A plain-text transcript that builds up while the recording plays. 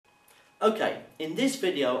Okay, in this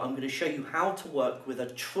video I'm going to show you how to work with a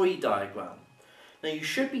tree diagram. Now you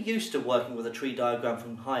should be used to working with a tree diagram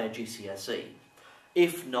from higher GCSE.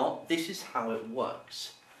 If not, this is how it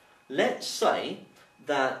works. Let's say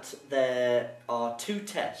that there are two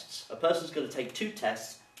tests. A person's going to take two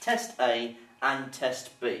tests, test A and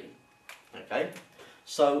test B. Okay,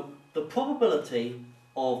 so the probability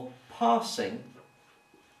of passing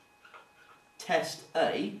test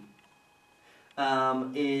A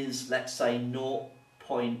is, let's say,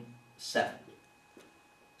 0.7.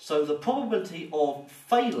 So the probability of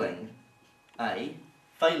failing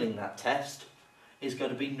that test is going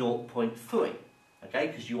to be 0.3, okay,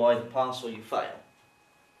 because you either pass or you fail.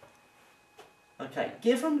 Okay,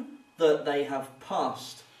 given that they have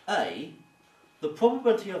passed A, the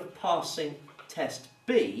probability of passing test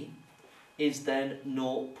B is then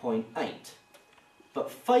 0.8, but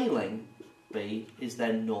failing B is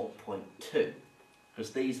then 0.2,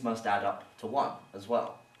 because these must add up to 1 as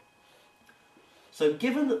well. So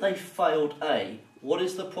given that they failed A, what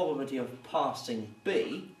is the probability of passing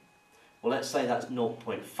B? Well, let's say that's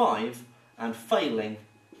 0.5, and failing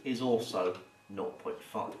is also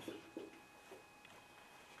 0.5.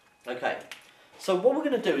 Okay, so what we're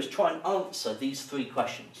going to do is try and answer these three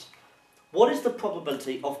questions. What is the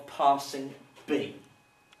probability of passing B?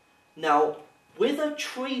 Now, with a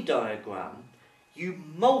tree diagram, you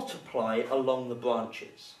multiply along the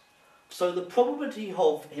branches. So the probability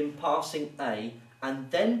of him passing A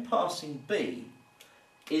and then passing B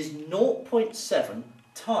is 0.7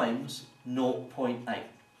 times 0.8.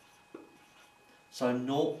 So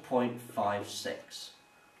 0.56.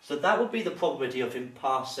 So that would be the probability of him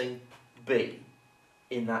passing B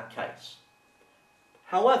in that case.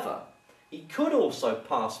 However, he could also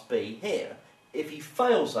pass B here if he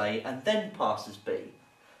fails A and then passes B.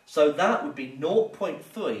 So that would be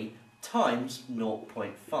 0.3 times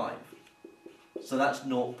 0.5. So that's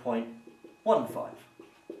 0.15.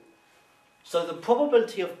 So the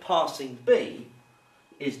probability of passing B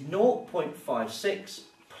is 0.56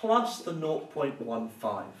 plus the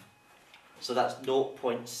 0.15. So that's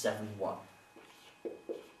 0.71.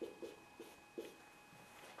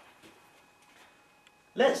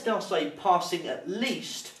 Let's now say passing at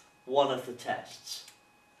least one of the tests.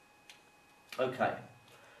 Okay,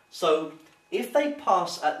 so if they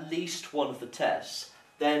pass at least one of the tests,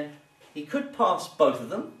 then he could pass both of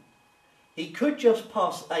them. He could just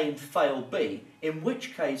pass A and fail B, in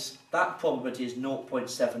which case that probability is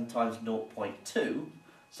 0.7 times 0.2,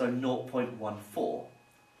 so 0.14.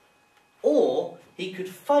 Or he could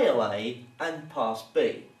fail A and pass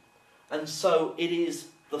B. And so it is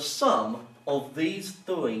the sum of these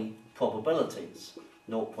three probabilities,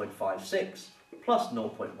 0.56 plus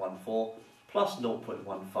 0.14 plus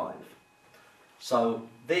 0.15. So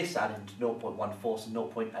this added to 0.14, so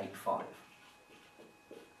 0.85.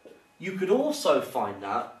 You could also find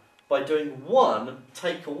that by doing 1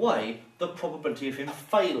 take away the probability of him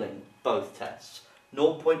failing both tests,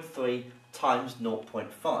 0.3 times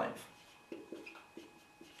 0.5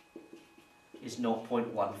 is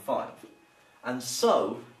 0.15. And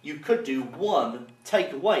so you could do 1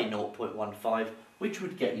 take away 0.15, which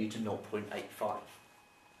would get you to 0.85.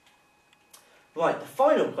 Right, the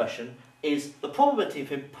final question is the probability of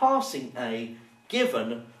him passing A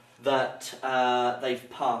given that they've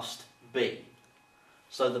passed B.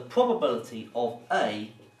 So the probability of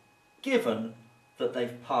A given that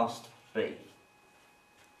they've passed B.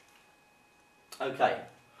 Okay,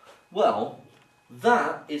 well,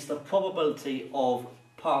 that is the probability of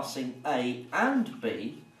passing A and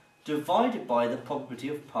B divided by the probability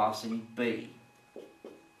of passing B.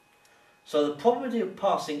 So the probability of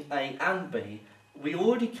passing A and B we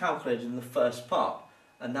already calculated in the first part,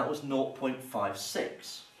 and that was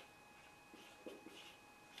 0.56.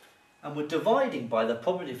 And we're dividing by the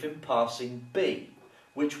probability of him passing B,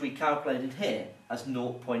 which we calculated here as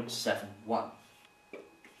 0.71.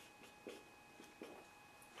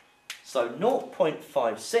 So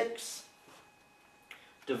 0.56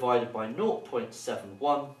 divided by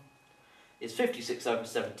 0.71 is 56 over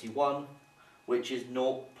 71, which is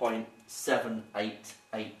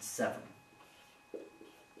 0.7887.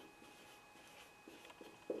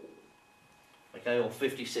 Okay, or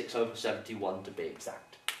 56 over 71 to be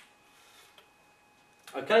exact.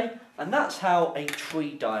 Okay, and that's how a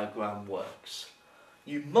tree diagram works.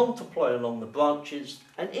 You multiply along the branches,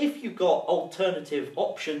 and if you've got alternative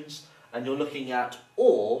options and you're looking at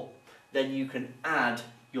or, then you can add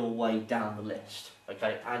your way down the list,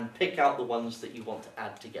 okay, and pick out the ones that you want to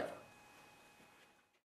add together.